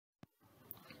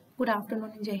Good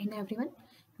afternoon and Jai Hind everyone.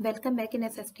 Welcome back in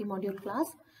SST module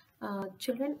class.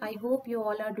 Children, I hope you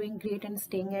all are doing great and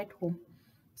staying at home.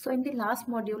 So in the last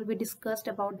module, we discussed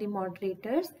about the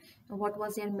moderators. What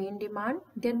was their main demand?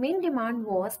 Their main demand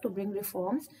was to bring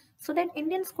reforms so that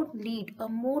Indians could lead a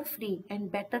more free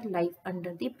and better life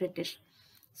under the British.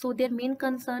 So their main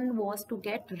concern was to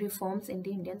get reforms in the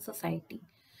Indian society.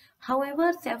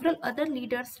 However, several other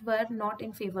leaders were not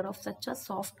in favor of such a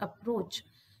soft approach.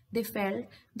 They felt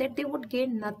that they would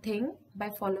gain nothing by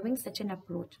following such an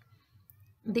approach.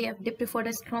 They preferred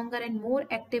a stronger and more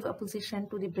active opposition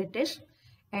to the British,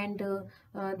 and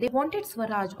they wanted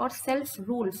Swaraj or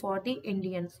self-rule for the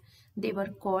Indians. They were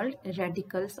called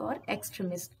radicals or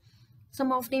extremists.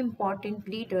 Some of the important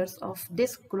leaders of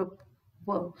this group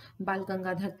were Bal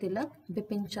Gangadhar Tilak,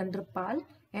 Bipin Chandra Pal,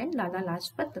 and Lala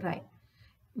Lajpat Rai.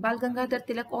 Bal Gangadhar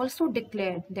Tilak also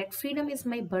declared that freedom is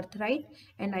my birthright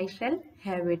and I shall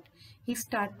have it. He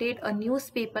started a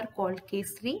newspaper called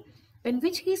Kesari, in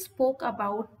which he spoke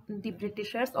about the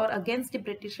Britishers or against the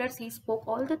Britishers. He spoke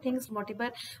all the things,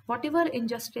 whatever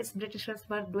injustice Britishers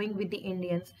were doing with the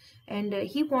Indians, and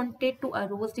he wanted to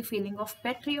arouse the feeling of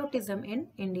patriotism in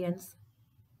Indians.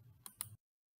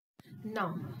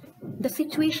 Now, the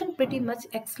situation pretty much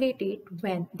escalated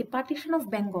when the partition of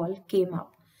Bengal came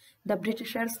up. The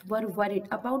Britishers were worried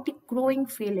about the growing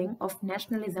feeling of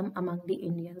nationalism among the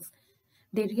Indians.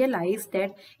 They realized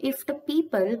that if the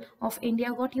people of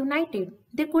India got united,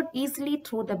 they could easily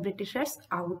throw the Britishers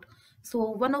out. So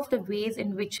one of the ways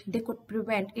in which they could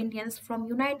prevent Indians from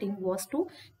uniting was to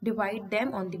divide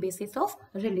them on the basis of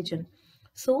religion.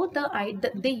 So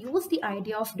they used the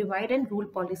idea of divide and rule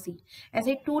policy. As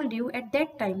I told you, at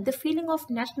that time, the feeling of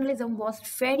nationalism was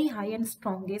very high and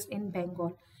strongest in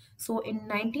Bengal. So in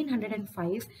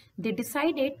 1905, they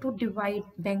decided to divide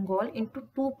Bengal into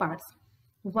two parts,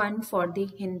 one for the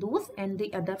Hindus and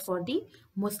the other for the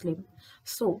Muslim.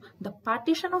 So the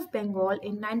partition of Bengal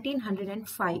in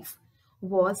 1905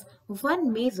 was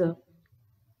one measure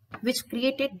which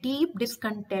created deep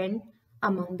discontent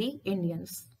among the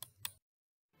Indians.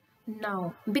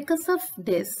 Now, because of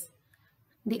this,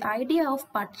 the idea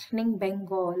of partitioning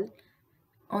Bengal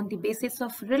on the basis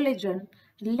of religion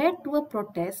led to a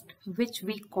protest which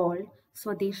we called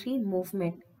Swadeshi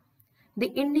movement. The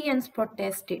Indians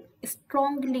protested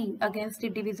strongly against the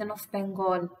division of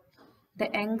Bengal.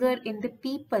 The anger in the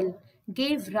people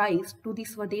gave rise to the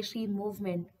Swadeshi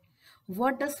movement.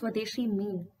 What does Swadeshi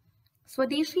mean?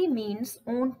 Swadeshi means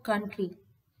own country.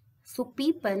 So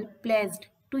people pledged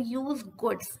to use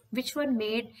goods which were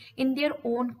made in their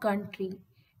own country,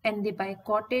 and they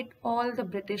boycotted all the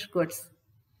British goods.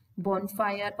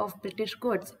 Bonfire of British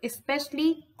goods,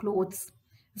 especially clothes,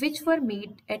 which were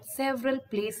made at several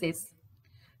places.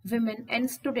 Women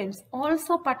and students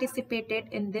also participated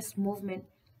in this movement.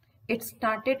 It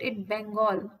started in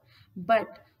Bengal,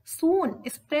 but soon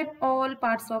spread all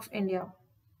parts of India.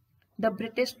 The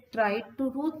British tried to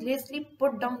ruthlessly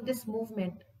put down this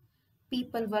movement.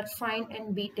 People were fined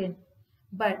and beaten.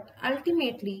 But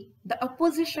ultimately, the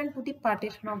opposition to the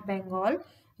partition of Bengal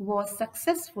was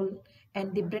successful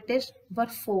and the British were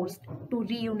forced to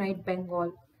reunite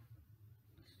Bengal.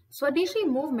 Swadeshi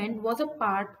movement was a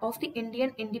part of the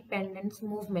Indian independence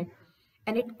movement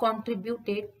and it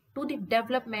contributed to the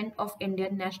development of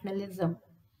Indian nationalism.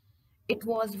 It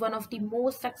was one of the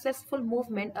most successful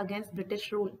movement against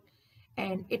British rule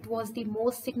and it was the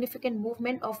most significant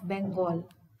movement of Bengal.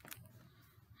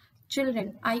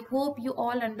 Children, I hope you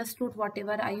all understood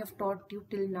whatever I have taught you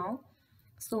till now.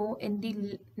 So in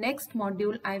the next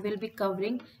module, I will be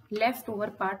covering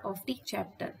leftover part of the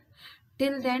chapter.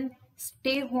 Till then,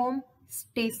 stay home,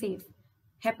 stay safe.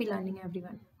 Happy learning,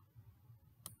 everyone.